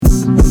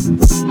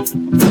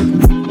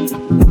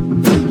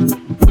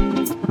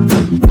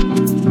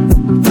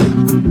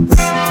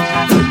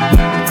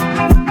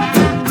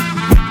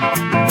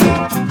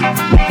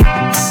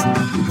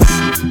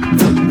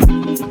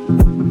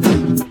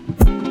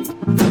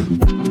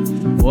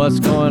What's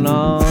going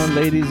on,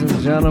 ladies and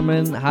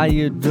gentlemen? How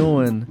you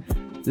doing?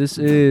 This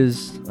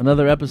is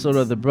another episode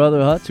of the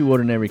Brotherhood, two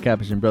ordinary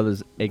Capuchin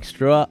brothers,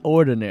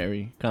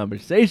 extraordinary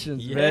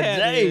conversations. Yeah, man.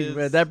 it Hey, is.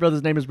 man, that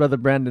brother's name is Brother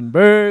Brandon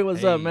Berg.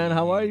 What's up, Hey, man?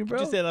 How are you, bro?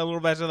 Could you say that a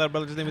little faster? That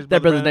brother's name is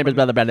That brother's name is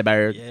Brother Brandon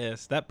Berg.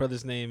 Yes, that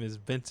brother's name is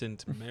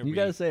Vincent Mary. You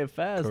gotta say it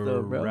fast,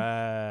 though, bro.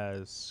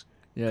 Carrasco.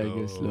 Yeah, you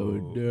can slow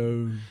it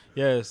down.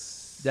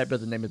 Yes. That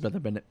brother's name is Brother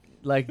Brandon.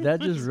 Like that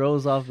just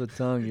rolls off the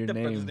tongue. Your That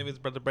brother's name. name is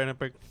Brother Brandon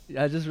Berg.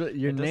 I just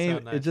your That does name.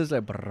 sound nice. It's just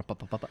like.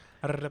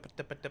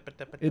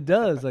 It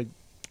does like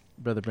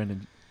Brother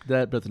Brandon.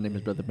 That brother's name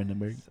is Brother Brandon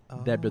Berg.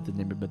 That brother's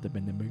name is Brother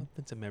Brandon Berg.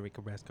 Vincent Mary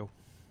Carrasco.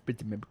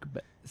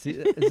 See,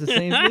 it's the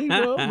same thing,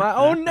 bro. My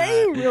own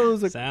name, bro.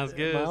 Sounds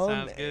good. My own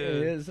Sounds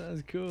good. Yeah, it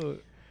sounds cool.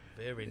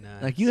 Very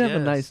nice. Like you have a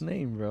Yes. nice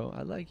name, bro.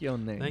 I like your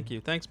name. Thank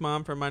you. Thanks,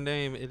 Mom, for my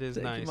name. It is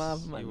Thank you, nice. Mom,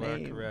 for my you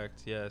name. are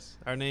correct. Yes.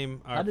 Our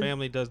How did-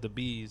 family does the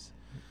B's.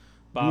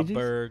 Bob Beeges?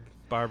 Berg,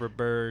 Barbara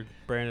Berg,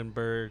 Brandon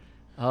Berg,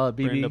 Oh,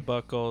 Brenda BB.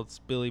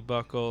 Buckles, Billy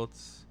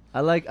Buckles.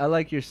 I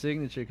like your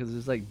signature because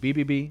it's like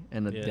BBB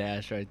and a Yeah.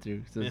 dash right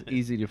through, so it's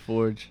easy to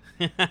forge.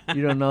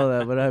 You don't know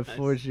that, but I've Nice.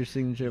 forged your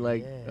signature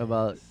like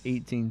about Yes.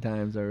 18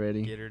 times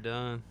already. Get her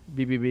done.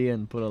 BBB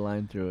and put a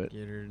line through it.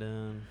 Get her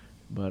done.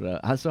 But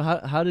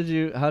how did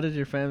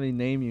your family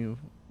name you?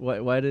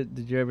 Why did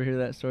you ever hear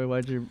that story?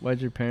 Why'd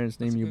your parents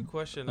name That's a you? good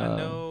question.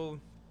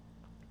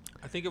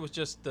 I think it was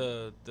just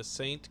the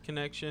Saint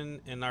connection,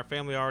 and our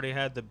family already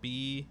had the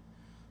B.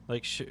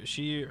 Like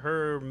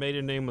her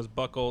maiden name was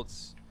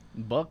Buckles.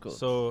 Buckles.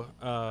 So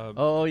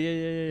Oh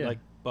yeah. like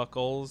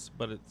Buckles,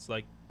 but it's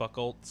like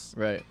Buckles.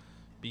 Right.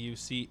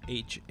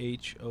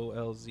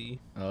 Buchholz.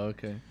 Oh,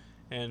 okay.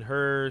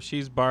 And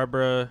she's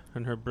Barbara,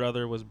 and her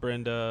brother was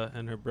Brenda,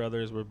 and her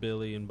brothers were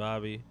Billy and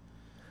Bobby.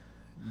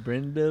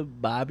 Brenda,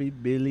 Bobby,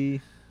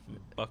 Billy,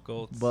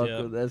 Buckles.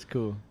 Buckle. Yep. That's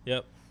cool.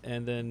 Yep.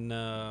 And then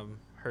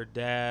her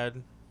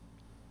dad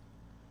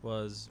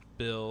was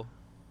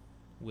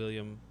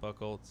William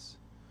Buckles.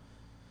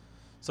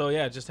 So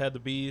yeah, just had the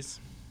B's.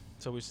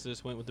 So we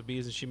just went with the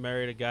B's, and she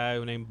married a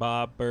guy named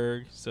Bob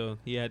Berg. So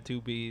he had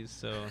two B's.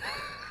 So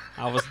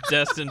I was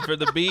destined for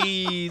the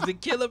B's, the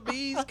killer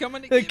bees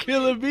coming to The get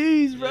killer me.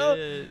 bees, bro.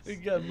 Yes. We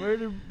got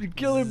murder. The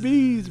killer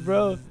bees,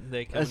 bro.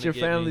 They coming That's to your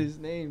get me. family's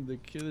name, the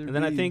killer bees. And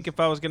then I think if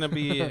I was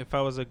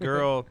a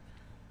girl,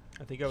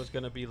 I think I was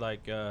gonna be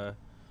like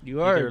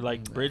you are either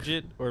like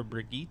Bridget or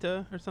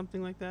Brigitte or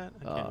something like that.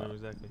 I can't remember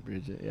exactly.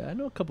 Bridget. Yeah, I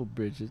know a couple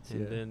Bridgets.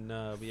 And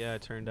Yeah. then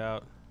it turned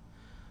out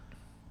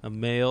a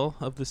male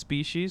of the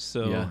species.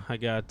 So Yeah. I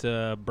got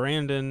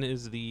Brandon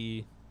is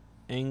the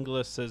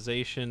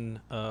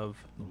anglicization of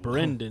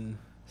Brendan.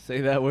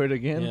 Say that word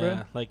again, Yeah,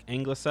 bro. like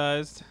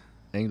anglicized.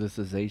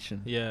 Anglicization.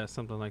 Yeah,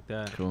 something like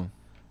that. Cool.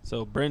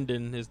 So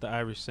Brendan is the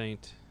Irish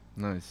saint,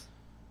 Nice.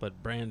 but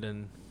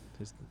Brandon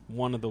is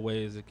one of the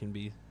ways it can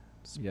be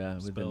Yeah,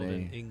 with an spelled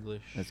in A.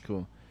 English. That's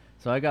cool.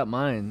 So I got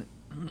mine.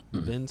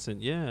 Vincent.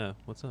 Yeah.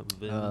 What's up,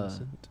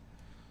 Vincent?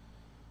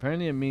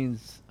 Apparently it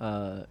means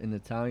in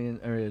Italian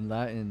or in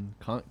Latin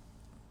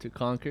to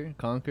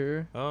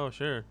conqueror. Oh,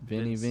 sure.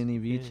 Veni, Vince. Veni,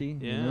 Vici.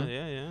 Yeah, you know?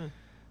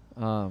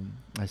 yeah.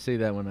 I say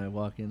that when I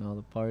walk in all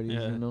the parties,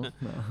 Yeah. you know.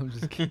 No, I'm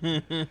just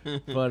kidding.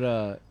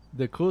 But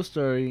the cool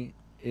story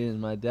is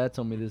my dad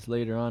told me this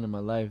later on in my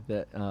life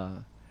that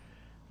I'm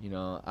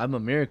a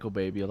miracle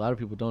baby. A lot of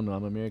people don't know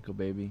I'm a miracle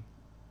baby.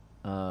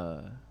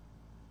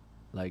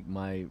 Like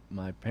my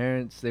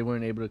parents, they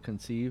weren't able to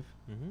conceive,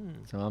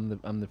 so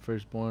I'm the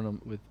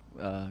firstborn with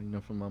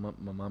from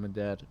my mom and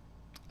dad.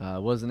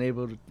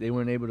 They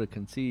weren't able to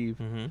conceive.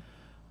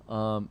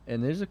 And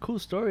there's a cool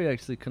story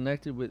actually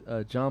connected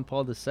with John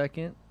Paul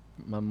II.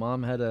 My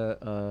mom had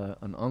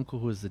an uncle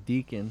who was a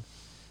deacon,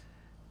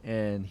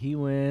 and he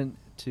went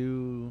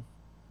to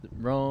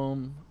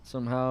Rome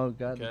somehow,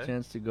 got the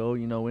chance to go,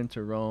 went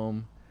to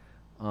Rome,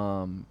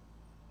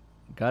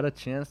 got a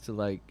chance to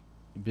like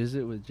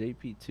visit with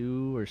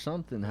JP2 or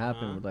something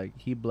happened, like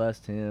he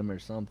blessed him or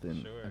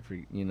something. Sure. I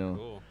forget,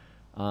 Cool.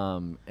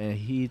 and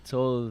he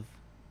told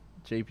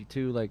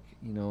JP2 like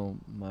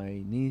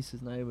my niece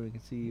is not able to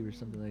conceive or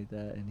something like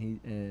that, and he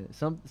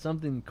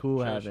something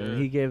cool happened. Sure.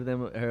 And he gave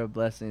her a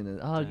blessing,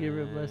 and I'll give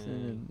her a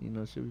blessing,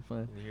 and she'll be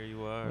fine. And here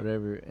you are.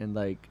 Whatever. And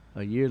like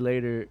a year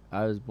later,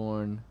 I was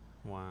born,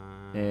 Wow.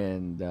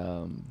 and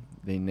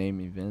they named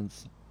me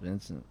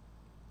Vincent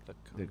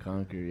the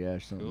Conqueror, yeah, or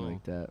something Cool.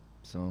 like that.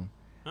 So,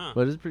 Huh.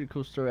 but it's a pretty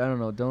cool story. I don't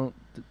know.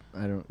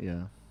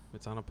 Yeah.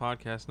 It's on a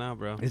podcast now,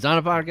 bro. It's on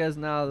a podcast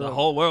now. The Though.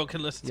 whole world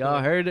can listen to it.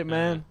 Y'all heard it,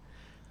 man.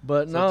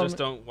 But So no, just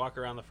don't walk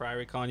around the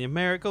friary calling you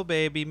Miracle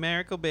Baby,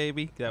 Miracle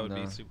Baby. That would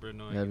No. be super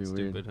annoying That'd and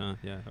be weird. stupid, huh?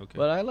 Yeah, okay.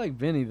 But I like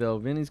Vini though.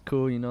 Vini's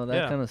cool. That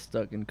Yeah. kind of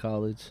stuck in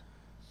college.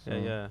 So.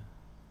 yeah.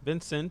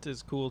 Vincent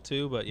is cool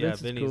too, but yeah,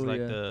 Vincent's Vinny's cool, like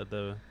yeah.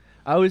 the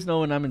I always know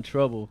when I'm in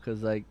trouble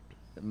because like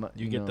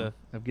You get the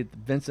I get the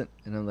Vincent,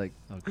 and I'm like,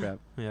 oh crap.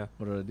 Yeah.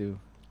 What do I do?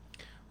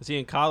 See,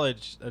 in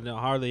college,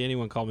 hardly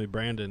anyone called me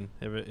Brandon.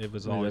 It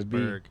was always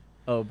Berg.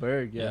 Oh,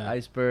 Berg, yeah.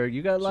 Iceberg.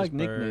 You got a lot of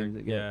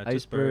nicknames. Yeah, Iceberg.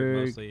 just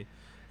Berg mostly.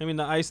 I mean,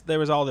 there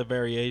was all the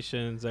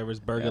variations. There was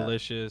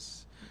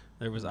Bergalicious.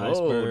 There was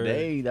Iceberg. Oh,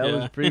 dang, that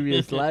was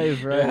previous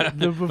life, right?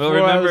 Yeah.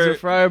 Before I was a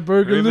Friar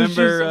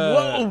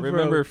Bergalicious.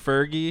 Remember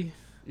Fergie?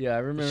 Yeah, I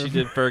remember. She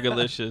did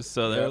Fergalicious,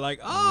 so they were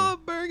like, "Oh,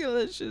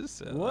 Bergalicious."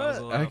 So what? That was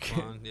a lot of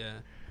fun. Yeah.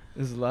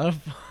 It's a lot of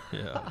fun.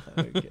 Yeah.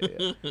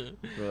 Okay. Yeah.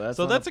 Bro,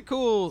 that's a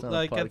cool,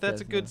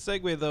 that's a good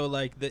segue though,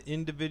 like the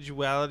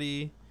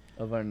individuality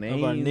of our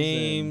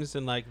names,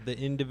 and like the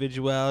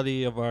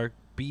individuality of our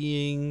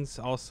beings,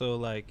 also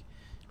like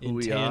in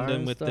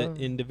tandem with the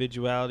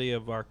individuality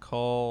of our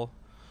call.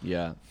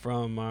 Yeah.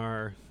 From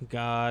our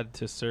God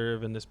to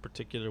serve in this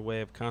particular way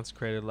of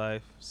consecrated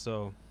life.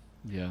 So,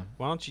 yeah.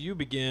 Why don't you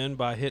begin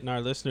by hitting our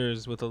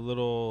listeners with a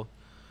little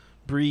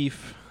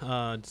brief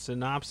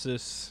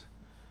synopsis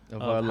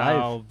of our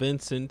how life.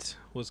 Vincent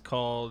was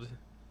called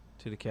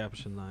to the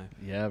Capuchin life.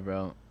 Yeah,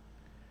 bro.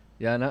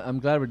 Yeah, and I'm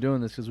glad we're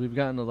doing this because we've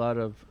gotten a lot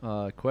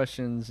of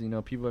questions. You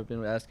know, people have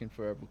been asking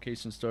for our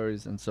vocation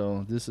stories, and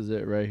so this is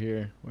it right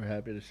here. We're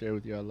happy to share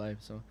with you our life.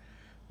 So,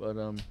 but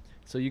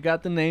so you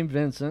got the name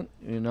Vincent,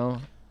 you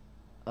know,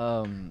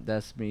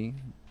 that's me.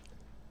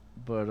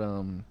 But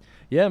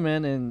yeah,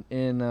 man,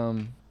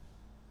 and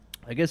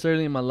I guess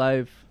early in my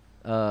life,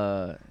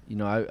 you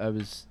know, I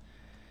was,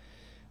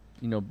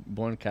 you know,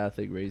 born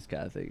Catholic, raised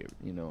Catholic.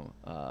 You know,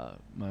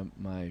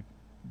 my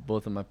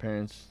both of my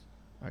parents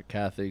are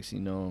Catholics,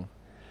 you know.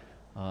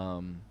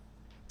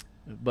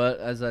 But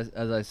as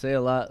I say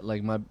a lot,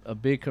 like a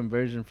big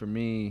conversion for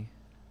me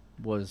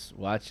was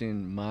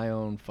watching my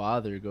own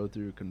father go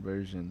through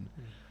conversion.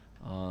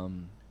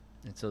 And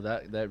so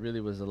that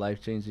really was a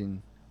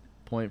life-changing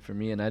point for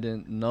me, and I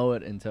didn't know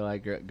it until I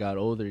got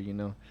older, you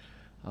know.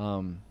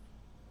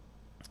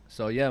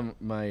 So yeah,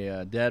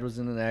 my dad was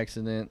in an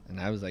accident, and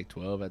I was like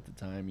 12 at the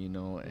time, you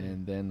know,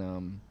 and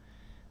then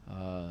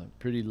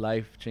pretty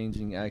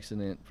life-changing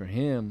accident for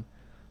him.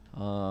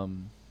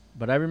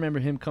 But I remember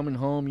him coming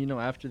home, you know,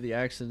 after the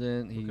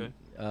accident.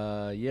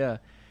 Yeah,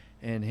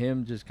 and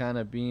him just kind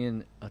of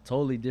being a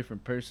totally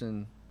different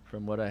person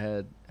from what I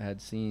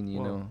had seen, you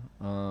know.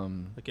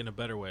 Like in a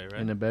better way, right?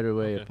 In a better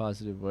way, a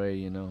positive way,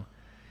 you know.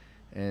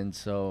 And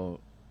so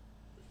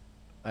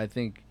I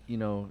think, you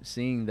know,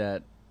 seeing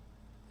that,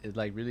 it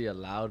like really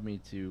allowed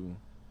me to,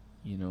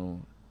 you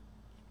know,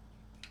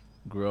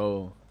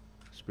 grow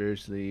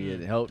spiritually. It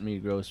helped me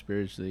grow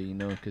spiritually, you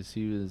know, because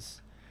he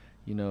was,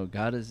 you know,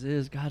 God is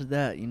this, God is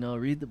that, you know,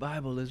 read the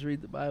Bible, let's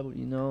read the Bible,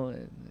 you know,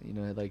 and, you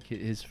know, like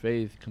his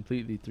faith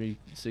completely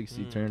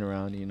 360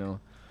 turnaround, you know,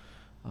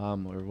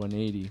 or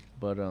 180.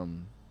 But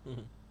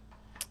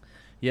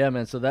yeah,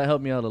 man, so that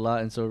helped me out a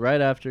lot. And so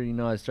right after, you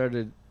know, I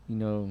started, you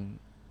know,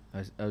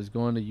 I was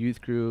going to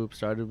youth group,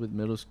 started with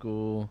middle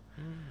school,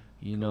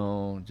 you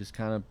know, just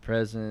kind of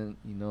present,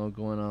 you know,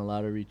 going on a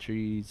lot of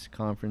retreats,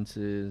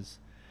 conferences,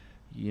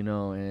 you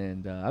know,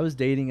 and I was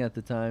dating at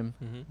the time,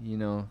 you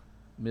know,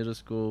 middle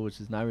school, which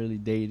is not really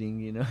dating,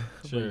 you know,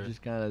 sure. But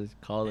just kind of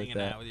call hanging it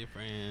that. Out with your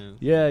friends.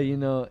 Yeah, you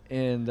know,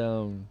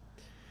 and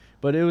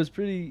but it was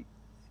pretty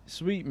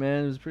sweet,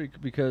 man. It was pretty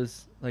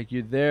because like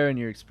you're there and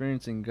you're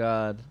experiencing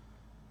God,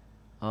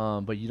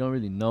 but you don't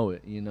really know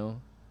it, you know,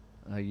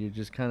 like you're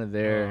just kind of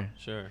there. Oh,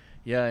 sure.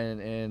 Yeah,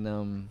 and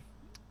gotcha.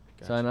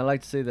 So and I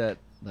like to say that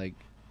like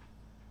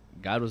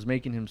God was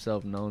making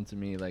himself known to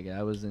me, like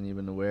I wasn't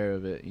even aware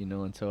of it, you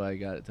know, until I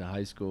got to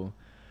high school.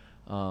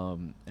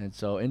 And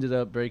so ended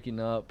up breaking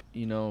up,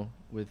 you know,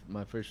 with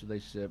my first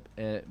relationship,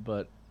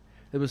 but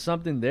there was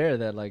something there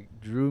that like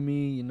drew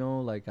me, you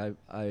know, like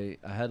I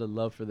had a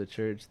love for the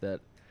church that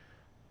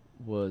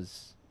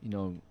was, you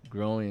know,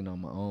 growing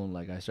on my own.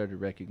 Like I started to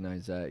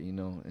recognize that, you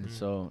know, and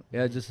so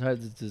yeah, I just had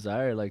this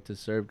desire like to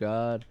serve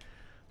God,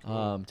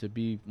 to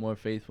be more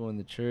faithful in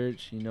the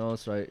church, you know.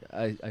 So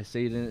I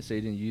stayed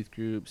in youth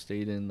group,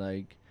 stayed in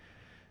like,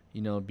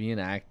 you know, being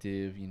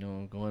active, you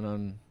know, going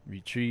on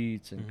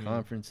retreats and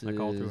conferences. Like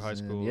all through high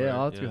school. Yeah, right?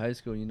 All through high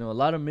school, you know, a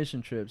lot of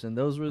mission trips. And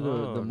those were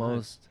the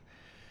most,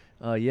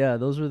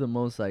 those were the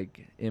most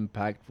like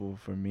impactful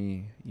for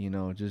me, you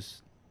know,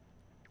 just,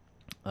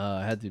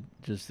 I had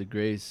the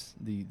grace,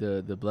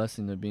 the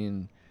blessing of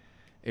being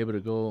able to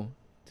go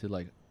to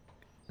like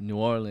New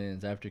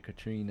Orleans after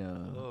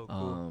Katrina,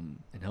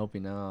 and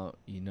helping out,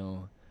 you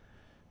know.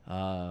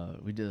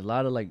 We did a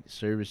lot of like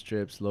service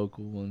trips,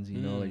 local ones, you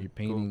know, like you're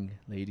painting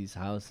ladies'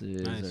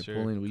 houses, or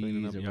pulling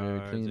weeds,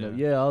 or cleaning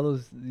up, all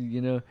those, you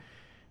know.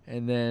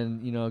 And then,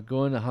 you know,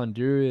 going to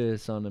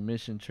Honduras on a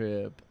mission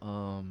trip,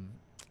 but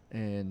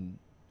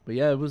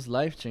yeah, it was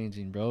life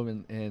changing, bro.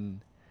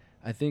 And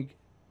I think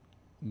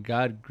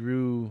God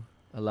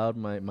allowed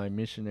my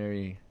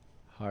missionary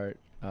heart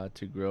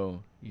to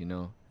grow, you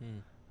know.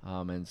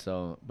 And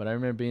so, but I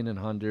remember being in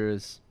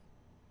Honduras,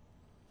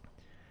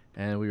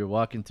 and we were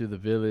walking through the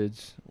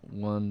village.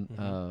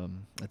 I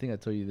think I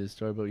told you this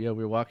story, but yeah,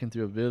 we were walking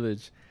through a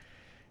village,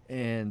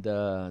 and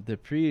the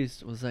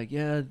priest was like,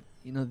 yeah,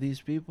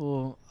 these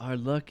people are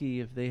lucky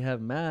if they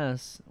have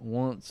mass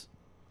once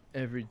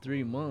every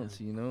 3 months,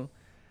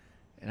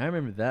 And I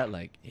remember that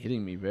like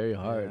hitting me very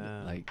hard.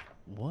 Yeah. Like,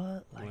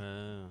 what? Like,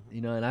 Wow.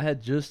 and I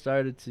had just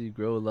started to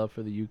grow a love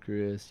for the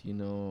Eucharist,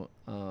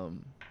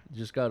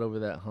 just got over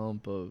that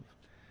hump of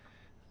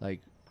like,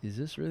 is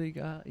this really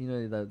God?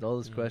 That all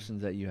those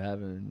questions that you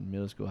have in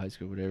middle school, high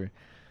school, whatever.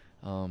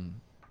 Um,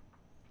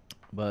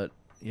 but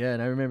yeah,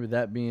 and I remember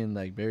that being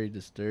like very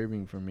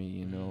disturbing for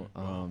me,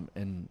 Wow.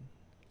 and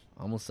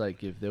almost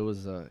like if there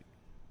was a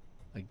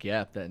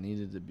gap that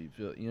needed to be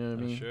filled, you know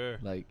what I mean? Sure.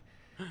 Like,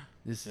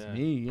 this is Yeah.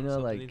 me,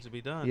 Something like, needs to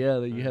be done. yeah,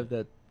 like you have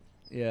that,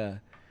 yeah.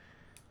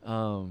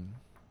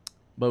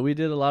 But we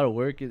did a lot of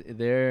work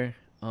there.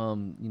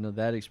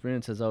 That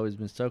experience has always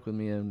been stuck with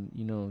me,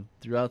 and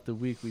throughout the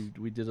week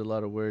we did a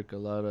lot of work, a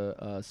lot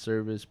of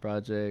service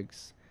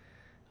projects,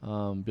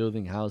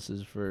 building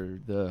houses for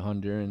the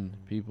Honduran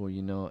people,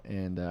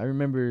 and I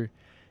remember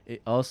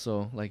it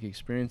also like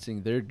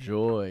experiencing their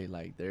joy,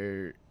 like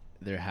their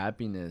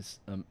happiness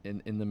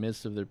in the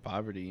midst of their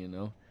poverty,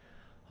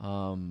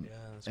 Yeah.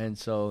 and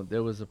so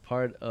there was a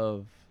part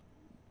of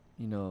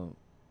you know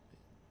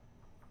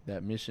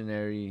that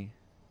missionary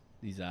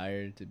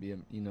desire to be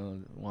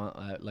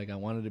I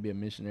wanted to be a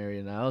missionary,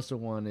 and I also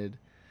wanted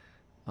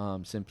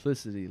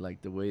simplicity,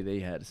 like the way they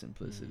had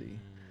simplicity,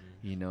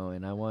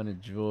 and I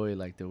wanted joy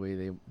like the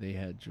way they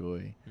had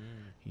joy,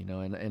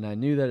 and I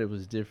knew that it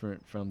was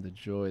different from the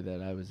joy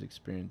that I was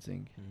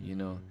experiencing,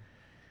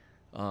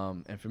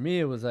 and for me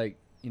it was like,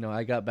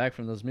 I got back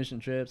from those mission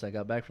trips, I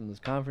got back from those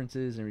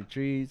conferences and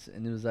retreats,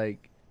 and it was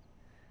like,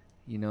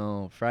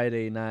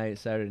 Friday night,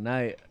 Saturday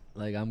night,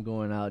 like I'm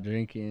going out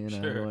drinking, Sure.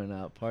 I'm going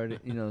out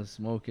partying,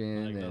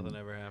 smoking, Like and nothing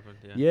ever happened.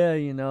 yeah,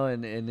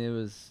 and it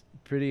and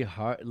pretty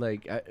hard.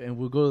 Like, and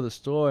we'll go to the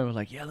store and we're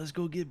like, yeah, let's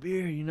go get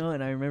beer,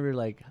 And I remember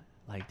like,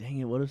 dang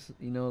it, what if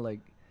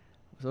like,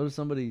 what if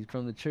somebody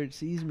from the church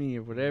sees me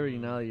or whatever,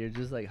 You're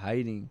just like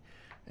hiding.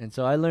 And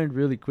so I learned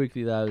really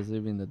quickly that I was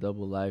living the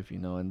double life,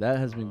 and that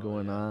has been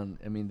going on.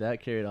 I mean,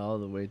 that carried all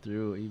the way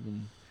through,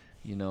 even,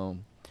 you know,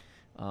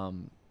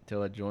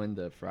 till I joined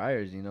the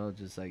Friars,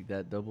 just like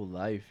that double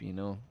life,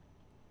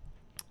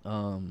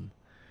 Um,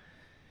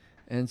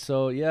 and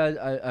so,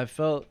 yeah, I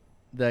felt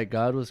that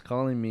God was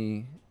calling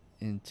me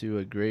into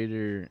a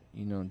greater,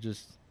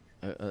 just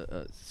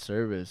a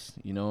service,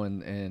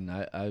 and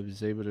I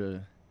was able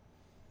to,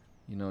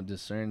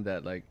 discern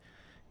that like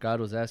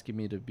God was asking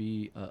me to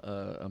be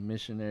a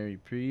missionary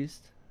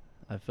priest.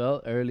 I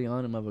felt early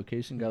on in my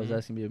vocation, God was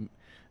asking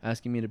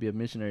me to be a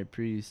missionary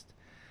priest,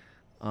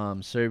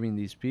 serving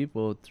these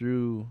people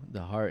through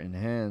the heart and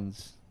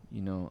hands,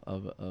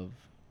 of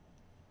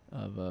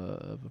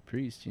a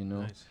priest,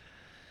 Nice.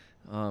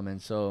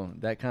 And so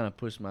that kind of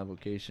pushed my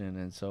vocation,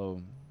 and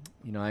so,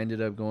 I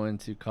ended up going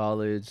to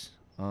college,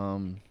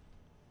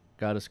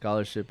 got a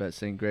scholarship at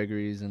St.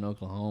 Gregory's in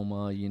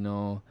Oklahoma,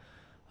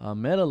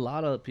 met a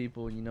lot of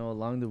people,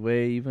 along the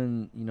way,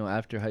 even,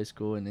 after high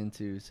school and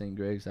into St.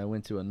 Greg's. I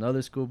went to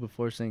another school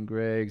before St.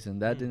 Greg's,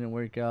 and that didn't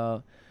work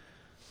out.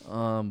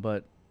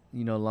 But,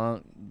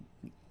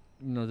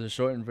 the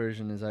shortened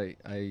version is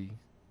I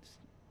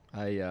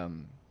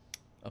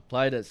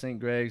applied at St.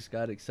 Greg's,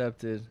 got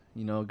accepted,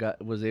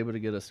 was able to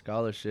get a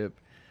scholarship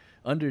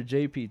under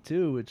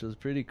JP2, which was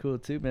pretty cool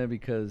too, man,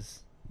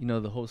 because,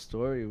 the whole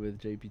story with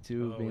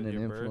JP2 being an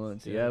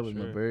influence, with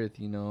my birth,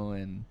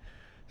 and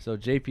so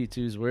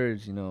JP2's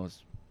words,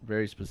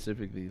 very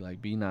specifically,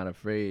 like, be not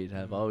afraid,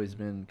 have always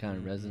been kind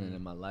of resonant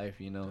in my life,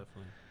 Definitely.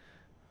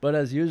 But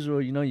as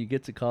usual, you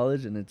get to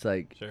college and it's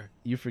like,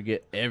 you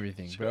forget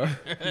everything, bro.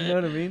 You know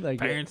what I mean? Like,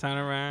 parents aren't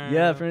around.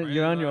 Yeah,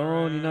 you're on your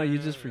own. You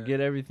just forget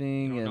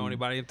everything. You don't know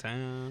anybody in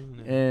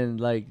town.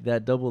 And like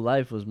that double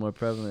life was more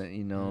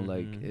prevalent.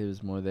 Like it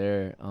was more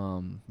there.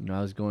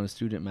 I was going to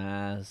student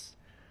mass,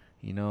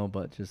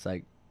 but just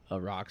like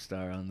a rock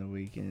star on the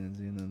weekends,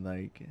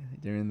 like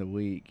during the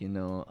week,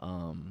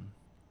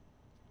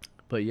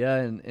 But yeah,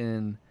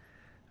 and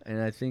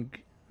I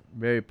think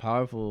very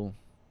powerful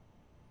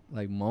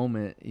like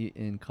moment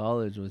in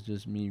college was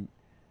just me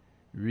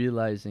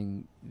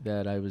realizing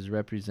that I was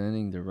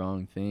representing the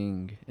wrong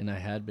thing, and I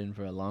had been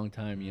for a long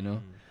time,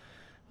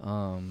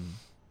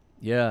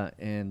 Yeah,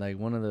 and like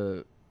one of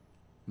the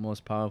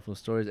most powerful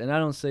stories, and I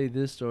don't say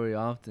this story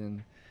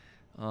often,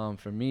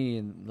 for me,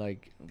 and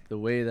like the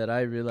way that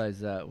I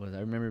realized that was, I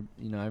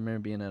remember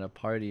being at a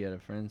party at a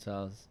friend's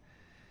house,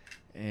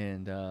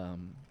 and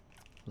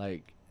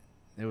like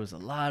there was a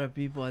lot of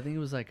people. I think it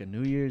was like a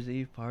New Year's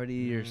Eve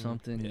party or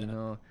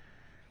something,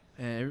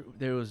 and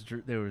there was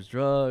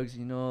drugs,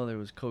 there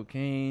was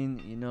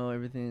cocaine,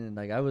 everything, and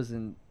like I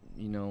wasn't,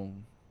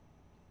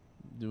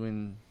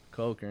 doing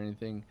coke or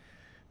anything,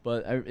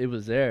 but it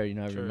was there,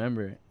 I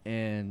remember,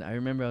 and I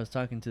remember I was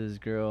talking to this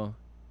girl,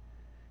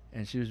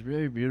 and she was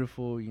very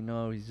beautiful, we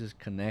just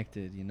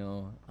connected,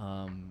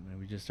 and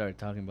we just started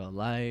talking about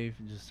life,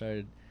 just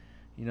started,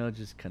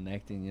 just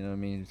connecting, what I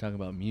mean, talking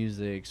about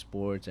music,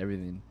 sports,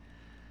 everything,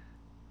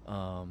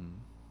 and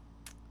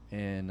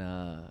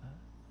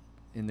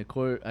in the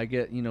court, I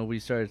get, we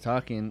started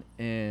talking,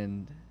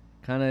 and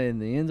kind of in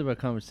the end of our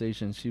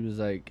conversation, she was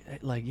like, hey,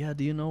 like, yeah,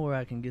 do you know where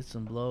I can get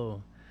some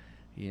blow?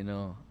 You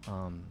know,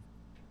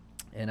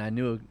 and I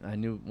knew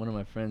one of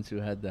my friends who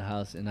had the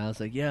house, and I was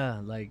like, yeah,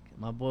 like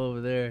my boy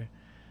over there,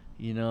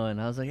 you know, and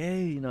I was like,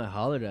 hey, you know, I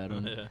hollered at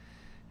him, Yeah.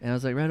 and I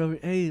was like, right over,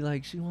 hey,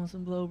 like she wants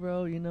some blow,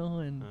 bro, you know,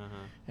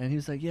 Uh-huh. and he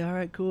was like, yeah, all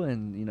right, cool,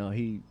 and you know,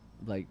 he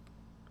like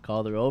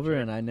called her over, Sure.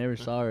 and I never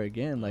saw her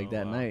again, like Oh,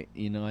 that wow. night,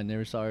 you know, I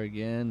never saw her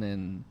again,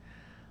 and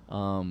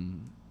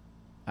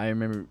I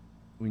remember,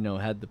 you know,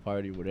 had the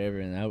party, whatever,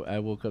 and I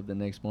woke up the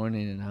next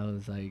morning, and I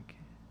was like,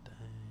 Dang.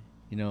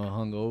 you know,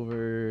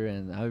 hungover,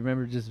 and I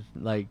remember just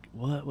like,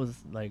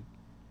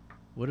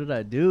 what did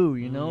I do?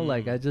 You know,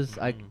 like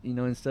you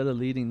know, instead of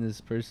leading this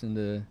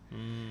person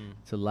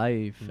to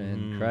life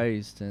and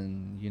Christ,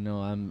 and you know,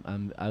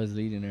 I was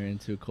leading her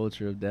into a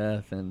culture of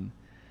death and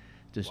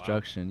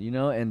destruction. Wow. You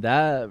know, and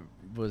that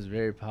was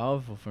very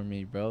powerful for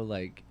me, bro.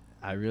 Like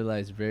I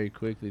realized very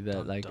quickly that,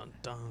 dun, like, dun,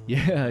 dun.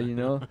 yeah, you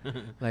know,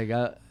 like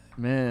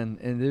man,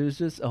 and there was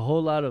just a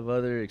whole lot of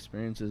other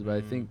experiences, but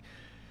I think,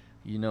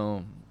 you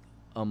know,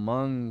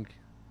 among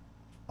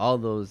all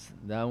those,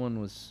 that one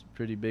was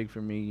pretty big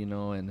for me, you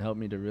know, and helped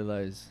me to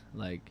realize,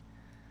 like,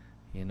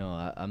 you know,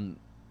 I'm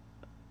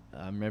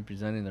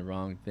representing the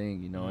wrong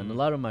thing, you know, and a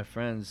lot of my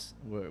friends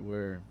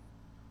were,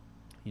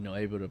 you know,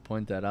 able to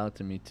point that out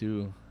to me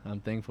too.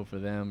 I'm thankful for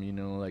them, you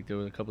know, like there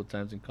were a couple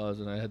times in college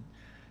when I had,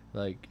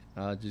 like,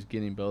 just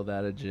getting bailed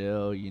out of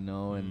jail, you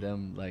know, and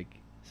them like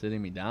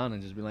sitting me down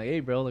and just being like, hey,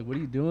 bro, like, what are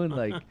you doing?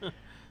 Like,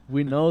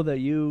 we know that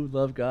you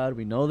love God.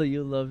 We know that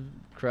you love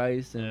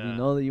Christ, and we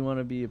know that you want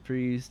to be a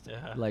priest.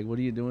 Yeah. Like, what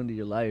are you doing to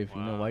your life? Wow,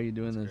 you know, why are you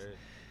doing this? Great.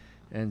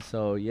 And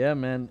so, yeah,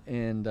 man.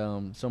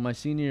 And so my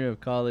senior year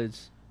of college,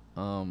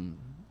 you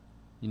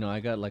know, I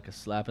got like a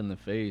slap in the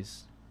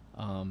face,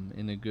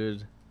 in a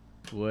good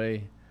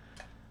way.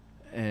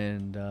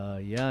 And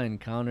yeah, I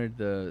encountered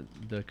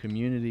the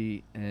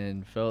community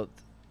and felt,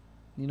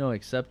 you know,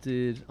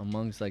 accepted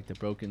amongst like the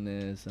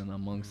brokenness and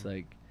amongst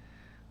like,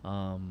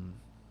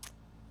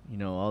 you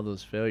know, all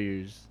those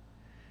failures.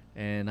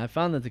 And I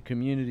found that the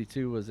community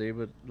too was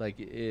able, like,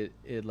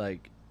 it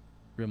like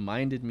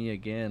reminded me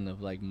again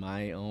of like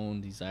my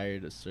own desire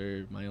to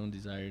serve, my own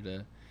desire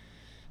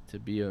to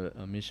be a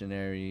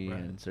missionary, right,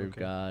 and serve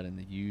God and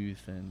the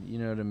youth, and you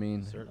know what I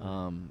mean.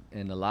 Certainly.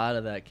 And a lot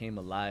of that came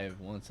alive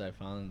once I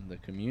found the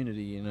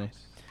community, you know.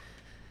 Nice.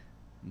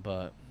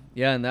 But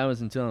yeah, and that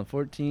was until I'm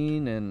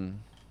 14, and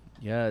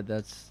yeah,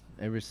 that's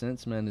ever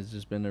since, man. It's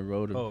just been a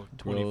road of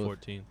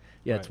 2014. Growth.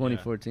 Yeah, right,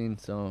 2014. Yeah.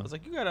 So I was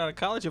like, you got out of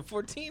college at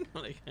 14?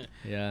 Like,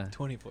 yeah,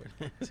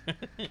 2014.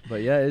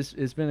 But yeah,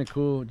 it's been a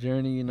cool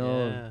journey, you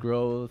know, of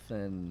growth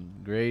and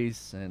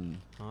grace, and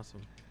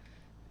awesome.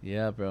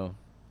 Yeah, bro.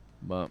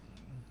 But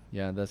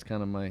yeah, that's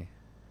kind of my.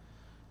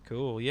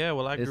 Cool. Yeah.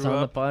 Well, it's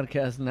on the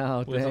podcast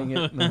now. Dang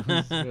it.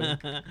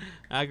 No,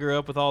 I grew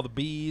up with all the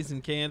bees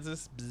in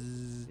Kansas.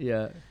 Bzz.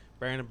 Yeah.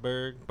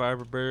 Brandenburg,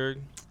 Barberburg.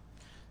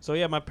 So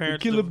yeah, my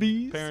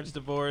parents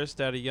divorced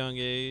at a young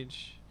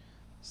age,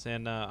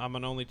 and I'm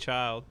an only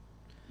child.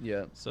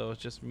 Yeah. So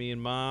it's just me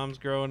and mom's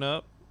growing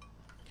up,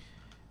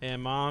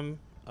 and mom,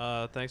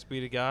 thanks be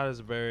to God, is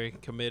a very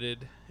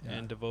committed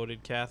and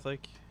devoted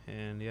Catholic,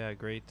 and a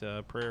great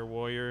prayer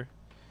warrior,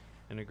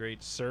 and a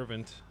great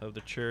servant of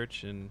the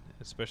church, and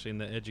especially in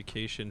the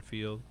education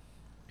field.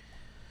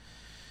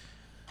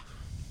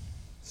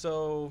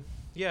 So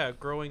yeah,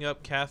 growing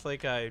up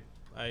Catholic, I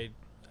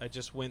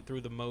just went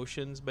through the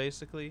motions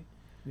basically.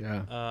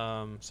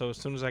 Yeah. So as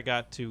soon as I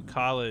got to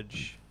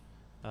college,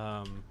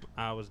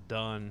 I was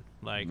done.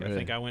 Like, really? I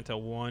think I went to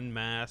one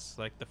mass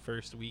like the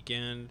first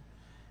weekend.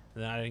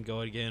 Then I didn't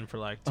go again for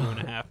like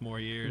 2.5 more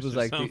years. It was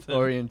like something. The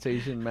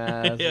orientation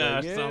mass. Yeah,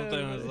 like,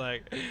 something was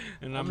like,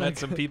 and I met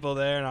some people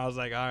there, and I was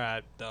like, all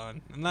right,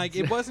 done. And like,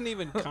 it wasn't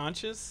even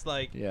conscious,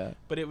 like,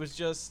 but it was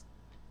just,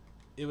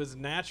 it was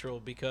natural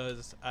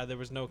because there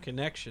was no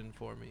connection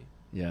for me.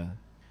 Yeah.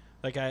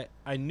 Like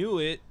I knew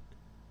it,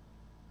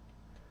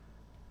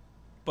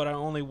 but I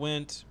only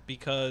went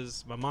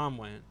because my mom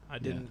went. I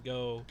didn't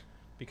go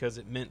because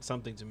it meant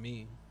something to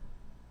me.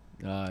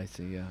 I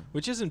see, yeah.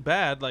 Which isn't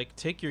bad. Like,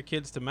 take your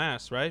kids to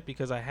mass, right?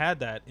 Because I had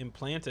that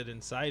implanted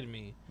inside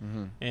me,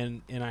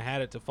 and I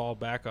had it to fall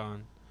back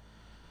on.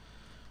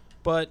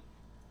 But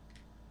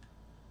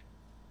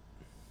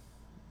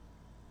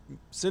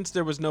since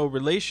there was no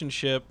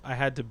relationship, I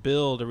had to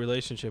build a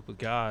relationship with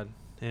God.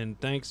 And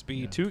thanks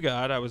be to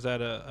God, I was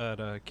at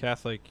a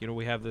Catholic. You know,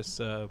 we have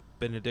this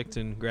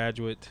Benedictine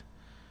graduate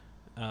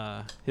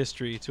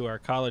history to our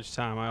college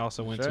time. I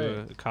also went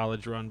to a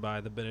college run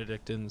by the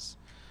Benedictines,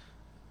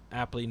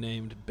 aptly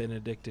named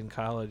Benedictine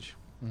College.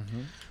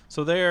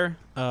 So there,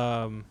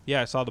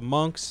 I saw the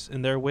monks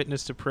and their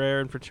witness to prayer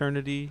and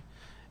fraternity,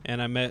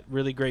 and I met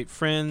really great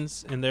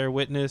friends and their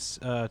witness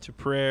to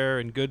prayer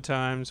and good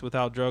times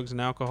without drugs and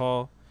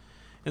alcohol.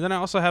 And then I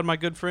also had my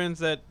good friends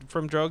that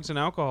from drugs and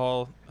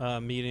alcohol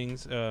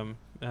meetings,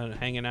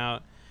 hanging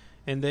out,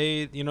 and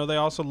they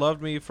also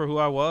loved me for who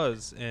I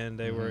was, and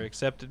they were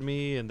accepted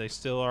me, and they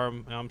still are.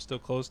 I'm still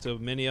close to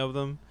many of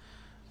them.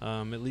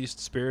 at least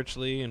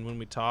spiritually. And when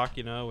we talk,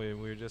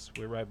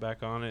 we're right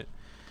back on it.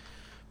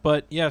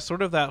 But yeah,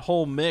 sort of that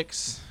whole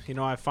mix,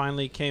 I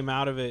finally came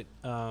out of it.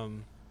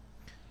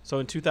 So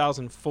in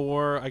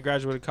 2004, I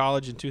graduated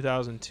college in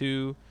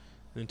 2002.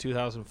 And in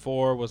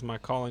 2004 was my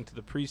calling to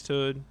the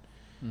priesthood.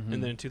 Mm-hmm.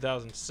 And then in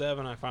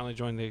 2007, I finally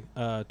joined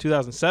the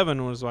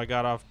 2007 was when I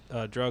got off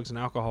drugs and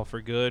alcohol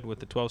for good with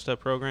the 12-step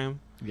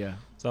program. Yeah.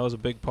 So that was a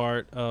big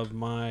part of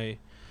my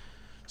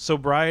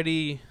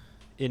sobriety.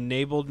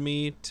 Enabled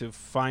me to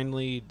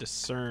finally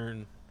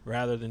discern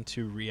rather than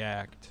to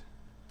react.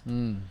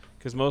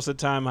 Because most of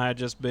the time I had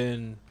just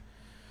been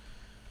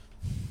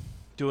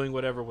doing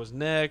whatever was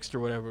next or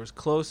whatever was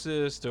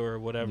closest or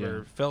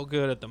whatever felt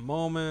good at the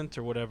moment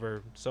or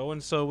whatever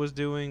so-and-so was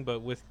doing.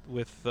 But with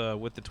the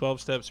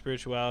 12-step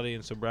spirituality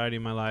and sobriety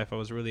in my life, I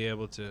was really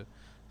able to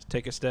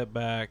take a step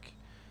back,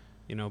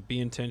 be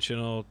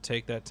intentional,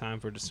 take that time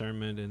for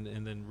discernment,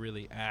 and then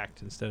really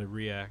act instead of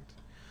react.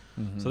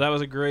 Mm-hmm. So that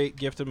was a great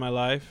gift in my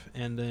life.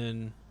 And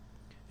then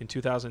in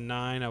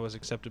 2009, I was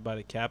accepted by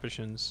the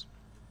Capuchins.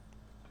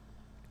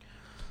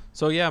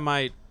 So yeah,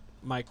 my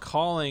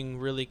calling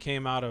really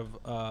came out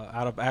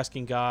of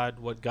asking God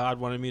what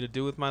God wanted me to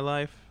do with my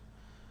life,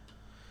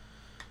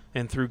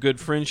 and through good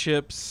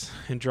friendships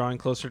and drawing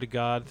closer to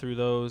God through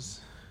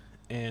those,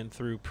 and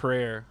through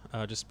prayer,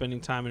 just spending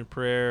time in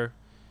prayer,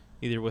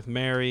 either with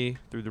Mary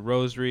through the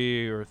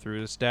rosary or through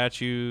the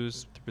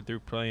statues, through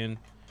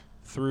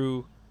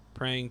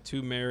praying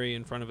to Mary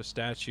in front of a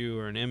statue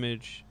or an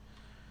image.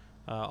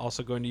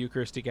 Also going to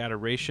Eucharistic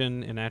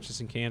adoration in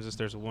Atchison, Kansas.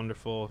 There's a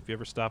wonderful, if you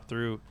ever stop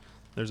through,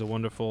 there's a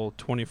wonderful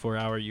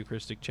 24-hour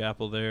Eucharistic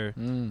chapel there,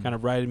 kind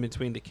of right in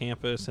between the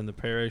campus and the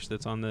parish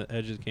that's on the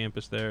edge of the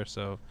campus there.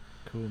 So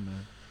cool,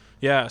 man.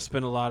 Yeah, I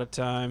spent a lot of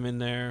time in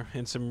there,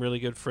 and some really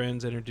good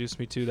friends introduced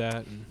me to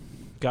that and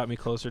got me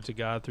closer to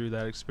God through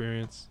that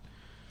experience.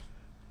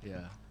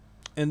 Yeah.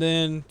 And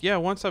then,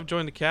 once I've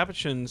joined the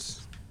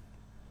Capuchins,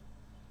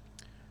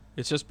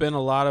 it's just been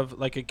a lot of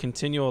like a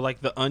continual,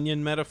 like the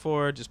onion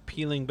metaphor, just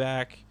peeling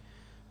back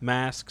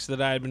masks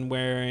that I had been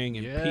wearing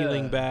and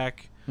peeling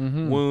back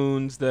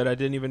wounds that I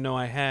didn't even know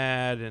I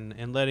had,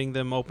 and letting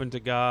them open to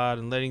God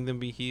and letting them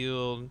be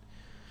healed,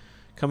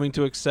 coming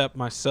to accept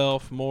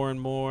myself more and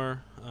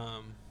more.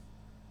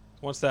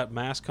 Once that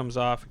mask comes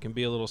off, it can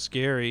be a little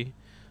scary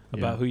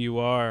about who you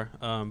are.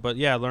 But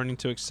learning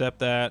to accept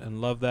that and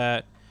love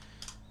that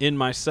in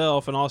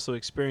myself, and also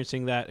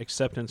experiencing that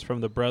acceptance from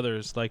the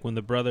brothers. Like when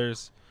the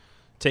brothers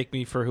take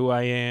me for who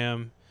I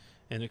am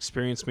and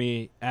experience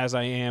me as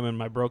I am in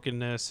my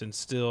brokenness, and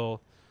still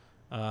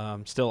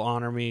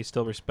honor me,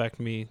 still respect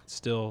me,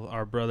 still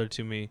are brother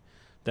to me.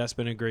 That's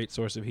been a great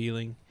source of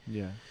healing.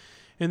 Yeah.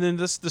 And then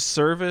the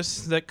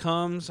service that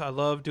comes. I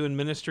love doing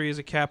ministry as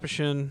a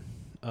Capuchin.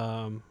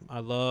 I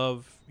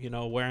love,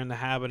 wearing the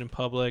habit in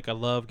public. I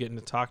love getting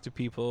to talk to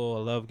people. I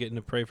love getting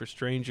to pray for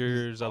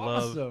strangers.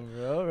 Awesome,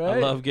 bro, right? I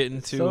love getting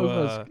it's to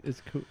so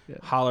it's cool.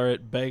 Holler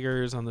at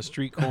beggars on the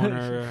street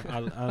corner.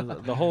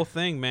 The whole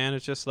thing, man,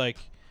 it's just like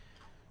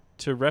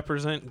to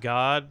represent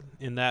God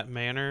in that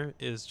manner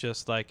is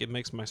just like, it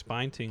makes my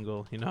spine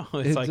tingle, It's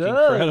it like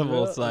does, incredible.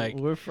 Bro. It's like,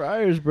 we're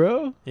friars,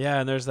 bro. Yeah,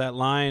 and there's that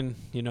line,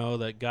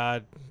 that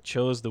God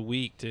chose the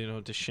weak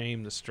to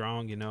shame the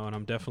strong, and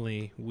I'm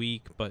definitely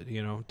weak, but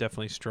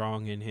definitely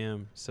strong in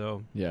him.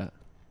 So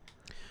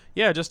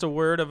just a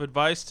word of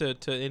advice to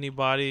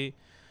anybody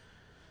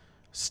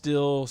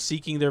still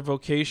seeking their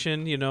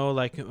vocation.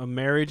 Like a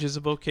marriage is a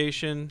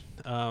vocation.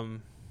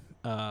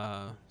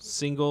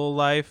 Single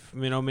life,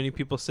 many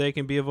people say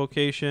can be a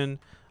vocation.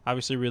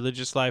 Obviously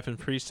religious life and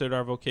priesthood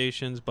are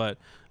vocations, but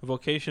a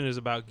vocation is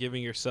about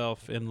giving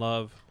yourself in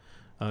love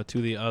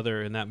to the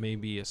other, and that may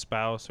be a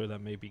spouse, or that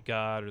may be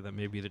God, or that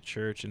may be the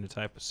church in a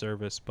type of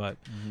service. But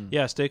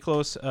stay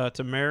close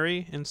to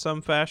Mary in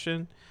some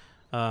fashion.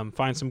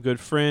 Find some good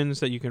friends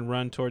that you can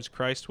run towards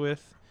Christ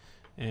with,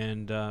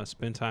 and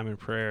spend time in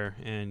prayer,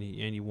 and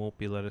you won't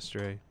be led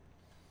astray.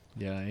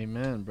 Yeah,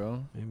 amen,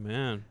 bro.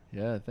 Amen.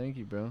 Yeah, thank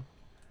you, bro.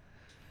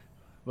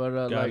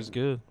 But God is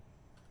good.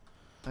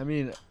 I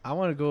mean, I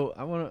want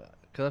to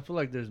because I feel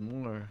like there's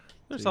more.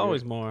 There's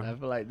always more. I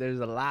feel like there's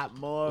a lot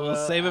more.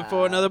 We'll save it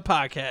for another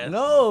podcast.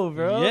 No,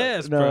 bro.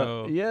 Yes,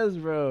 bro. Yes,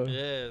 bro.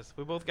 Yes,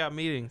 we both got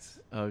meetings.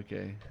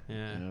 Okay.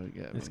 Yeah,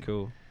 it's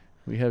cool.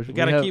 We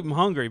gotta keep them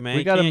hungry, man.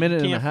 We got a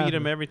minute and a half. You can't feed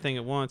them everything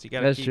at once. You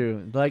gotta. That's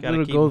true. Like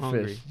little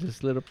goldfish,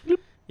 just little. Bloop,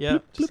 yeah,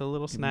 bloop, just a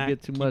little snack.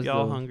 Get too much,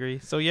 y'all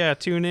hungry. So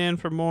tune in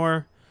for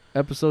more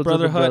episodes.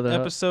 Brotherhood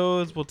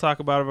episodes. We'll talk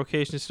about our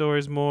vocation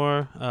stories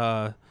more.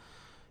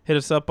 Hit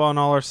us up on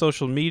all our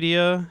social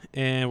media,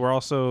 and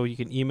you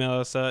can email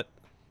us at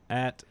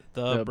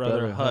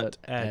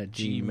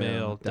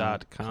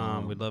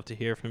thebrotherhut@gmail.com. We'd love to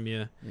hear from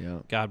you. Yeah.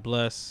 God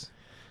bless.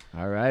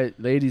 All right,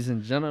 ladies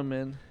and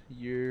gentlemen,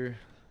 you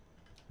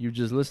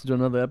just listened to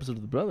another episode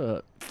of the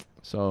Brotherhood.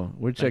 So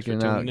we're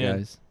checking out,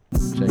 guys.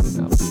 Checking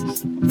out.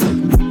 Peace.